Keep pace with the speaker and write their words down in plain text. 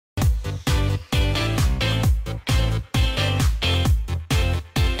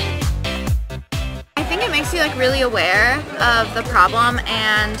makes you like really aware of the problem,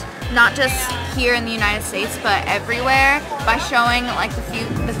 and not just here in the United States but everywhere. By showing like the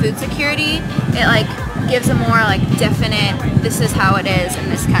food security, it like gives a more like definite, this is how it is in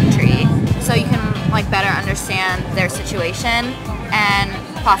this country, so you can like better understand their situation and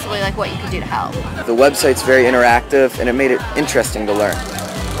possibly like what you could do to help. The website's very interactive and it made it interesting to learn.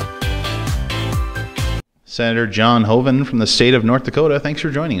 Senator John Hoeven from the state of North Dakota, thanks for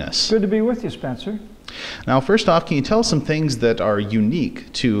joining us. Good to be with you, Spencer. Now, first off, can you tell us some things that are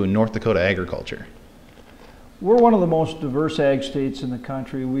unique to North Dakota agriculture? We're one of the most diverse ag states in the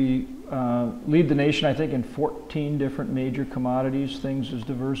country. We lead the nation, I think, in 14 different major commodities, things as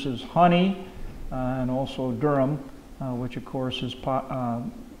diverse as honey and also durum, which of course is,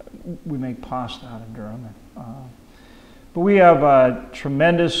 we make pasta out of durum. But we have a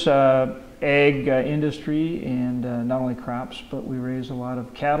tremendous ag industry, and not only crops, but we raise a lot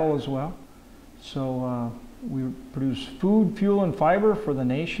of cattle as well. So we produce food, fuel, and fiber for the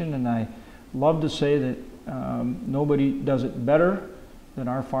nation, and I love to say that nobody does it better than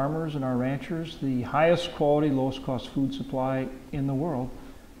our farmers and our ranchers. The highest quality, lowest cost food supply in the world,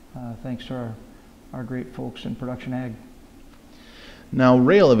 thanks to our great folks in production ag. Now,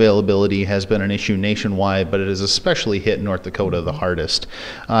 rail availability has been an issue nationwide, but it has especially hit North Dakota the hardest.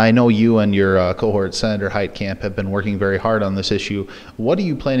 I know you and your cohort, Senator Heitkamp, have been working very hard on this issue. What are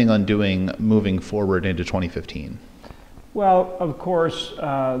you planning on doing moving forward into 2015? Well, of course,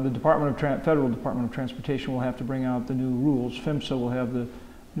 the Federal Department of Transportation will have to bring out the new rules. PHMSA will have the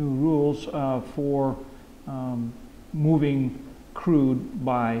new rules for moving crude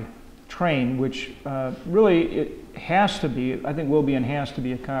by train, which really it has to be, I think will be and has to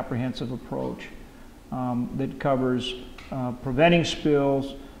be a comprehensive approach that covers preventing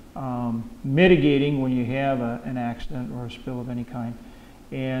spills, mitigating when you have an accident or a spill of any kind,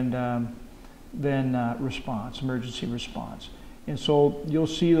 and then response, emergency response. And so you'll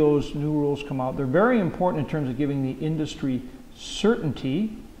see those new rules come out. They're very important in terms of giving the industry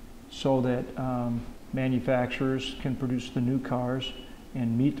certainty so that manufacturers can produce the new cars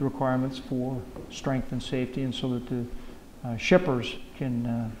and meet the requirements for strength and safety, and so that the shippers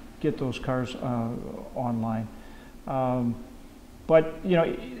can get those cars online. But you know,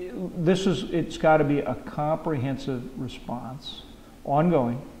 it's got to be a comprehensive response,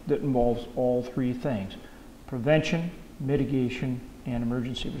 ongoing, that involves all three things: prevention, mitigation, and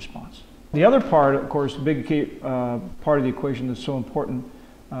emergency response. The other part, of course, the big part of the equation that's so important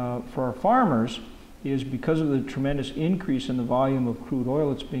for our farmers is because of the tremendous increase in the volume of crude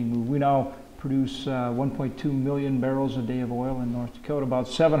oil that's being moved. We now produce 1.2 million barrels a day of oil in North Dakota. About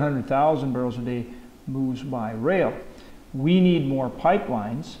 700,000 barrels a day moves by rail. We need more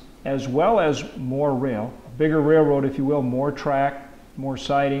pipelines as well as more rail, a bigger railroad, if you will, more track, more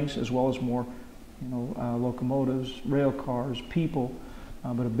sidings, as well as more, locomotives, rail cars, people,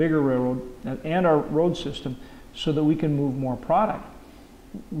 but a bigger railroad and our road system so that we can move more product.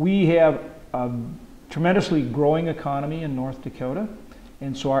 We have a tremendously growing economy in North Dakota,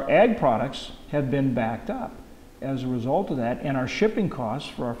 and so our ag products have been backed up as a result of that, and our shipping costs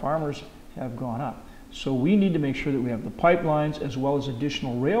for our farmers have gone up. So we need to make sure that we have the pipelines as well as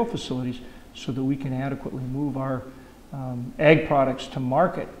additional rail facilities so that we can adequately move our ag products to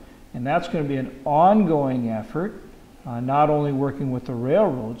market. And that's going to be an ongoing effort, not only working with the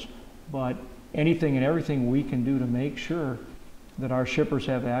railroads, but anything and everything we can do to make sure that our shippers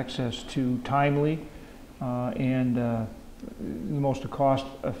have access to timely and the most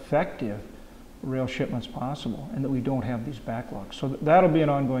cost-effective rail shipments possible, and that we don't have these backlogs. So that'll be an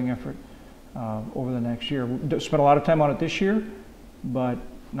ongoing effort over the next year. We'll spent a lot of time on it this year, but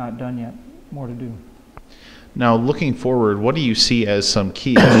not done yet. More to do. Now, looking forward, what do you see as some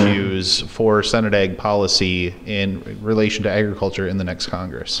key issues for Senate Ag policy in relation to agriculture in the next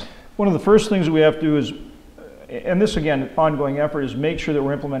Congress? One of the first things that we have to do is, and this again, ongoing effort, is make sure that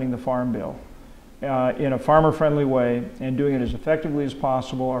we're implementing the Farm Bill in a farmer-friendly way and doing it as effectively as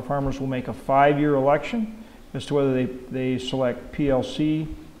possible. Our farmers will make a 5-year election as to whether they select PLC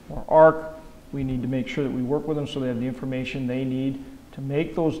or ARC. We need to make sure that we work with them so they have the information they need to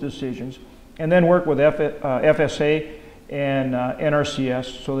make those decisions, and then work with FSA and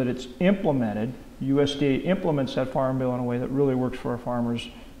NRCS so that it's implemented. USDA implements that Farm Bill in a way that really works for our farmers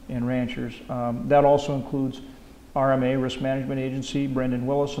and ranchers. That also includes RMA, Risk Management Agency, Brendan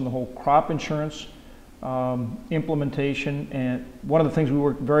Willis, and the whole crop insurance implementation. And one of the things we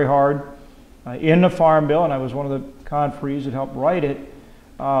worked very hard in the Farm Bill, and I was one of the conferees that helped write it,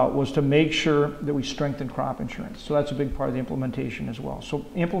 was to make sure that we strengthen crop insurance. So that's a big part of the implementation as well. So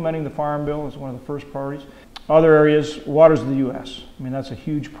implementing the Farm Bill is one of the first priorities. Other areas, waters of the U.S. I mean, that's a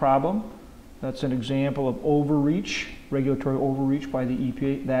huge problem. That's an example of overreach, regulatory overreach by the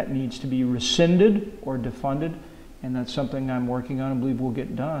EPA. That needs to be rescinded or defunded, and that's something I'm working on and believe will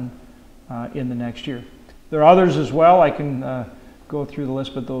get done in the next year. There are others as well. I can go through the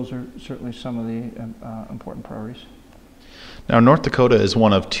list, but those are certainly some of the important priorities. Now, North Dakota is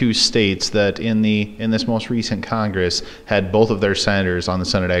one of 2 states that in this most recent Congress had both of their senators on the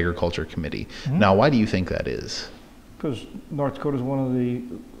Senate Agriculture Committee. Mm-hmm. Now, why do you think that is? Because North Dakota is one of the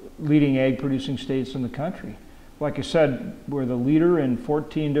leading ag producing states in the country. Like I said, we're the leader in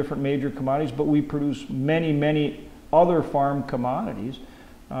 14 different major commodities, but we produce many, many other farm commodities.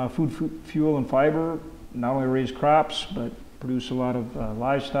 Food, fuel, and fiber, not only raise crops, but produce a lot of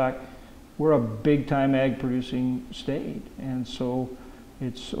livestock. We're a big time ag producing state, and so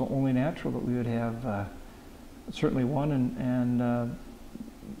it's only natural that we would have certainly one and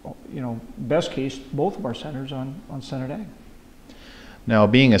you know, best case, both of our senators on Senate Ag. Now,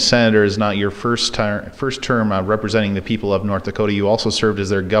 being a senator is not your first term representing the people of North Dakota. You also served as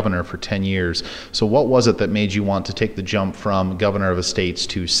their governor for 10 years. So what was it that made you want to take the jump from governor of a state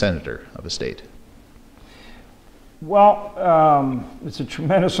to senator of a state? Well, it's a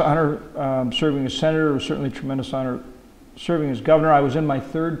tremendous honor serving as senator. It was certainly a tremendous honor serving as governor. I was in my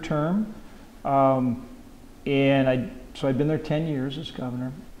 3rd term, and so I'd been there 10 years as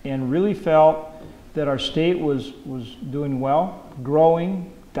governor, and really felt that our state was doing well,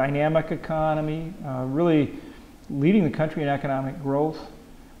 growing, dynamic economy, really leading the country in economic growth.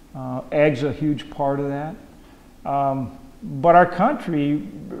 Ag's a huge part of that. But our country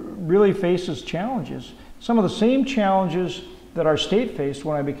really faces challenges. Some of the same challenges that our state faced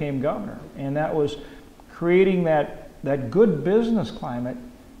when I became governor, and that was creating that good business climate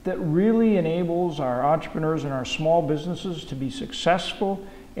that really enables our entrepreneurs and our small businesses to be successful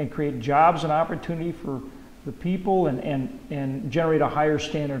and create jobs and opportunity for the people and generate a higher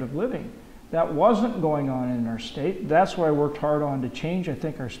standard of living. That wasn't going on in our state. That's what I worked hard on to change. I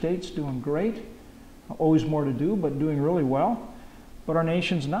think our state's doing great. Always more to do, but doing really well. But our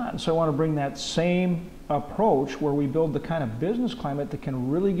nation's not. And so I want to bring that same approach where we build the kind of business climate that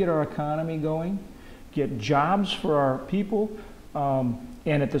can really get our economy going, get jobs for our people,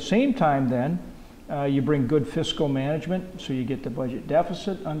 and at the same time then, you bring good fiscal management, so you get the budget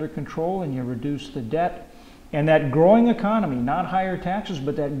deficit under control and you reduce the debt. And that growing economy, not higher taxes,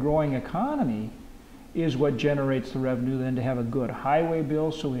 but that growing economy is what generates the revenue then to have a good highway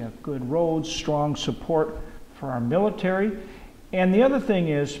bill, so we have good roads, strong support for our military. And the other thing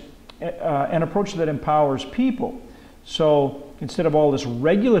is an approach that empowers people. So instead of all this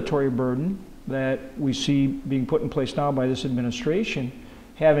regulatory burden that we see being put in place now by this administration,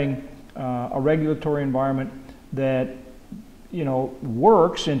 having a regulatory environment that, you know,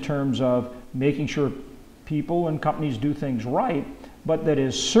 works in terms of making sure people and companies do things right, but that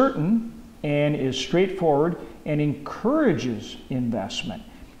is certain and is straightforward and encourages investment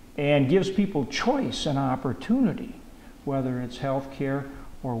and gives people choice and opportunity, whether it's health care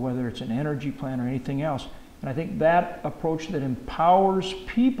or whether it's an energy plan or anything else. And I think that approach that empowers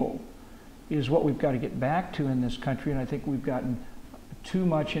people is what we've got to get back to in this country. And I think we've gotten too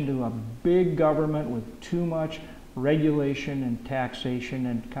much into a big government with too much regulation and taxation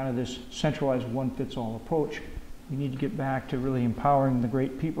and kind of this centralized one-fits-all approach. We need to get back to really empowering the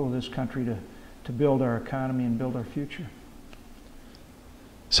great people of this country to build our economy and build our future.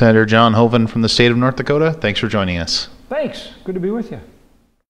 Senator John Hoeven from the state of North Dakota, thanks for joining us. Thanks. Good to be with you.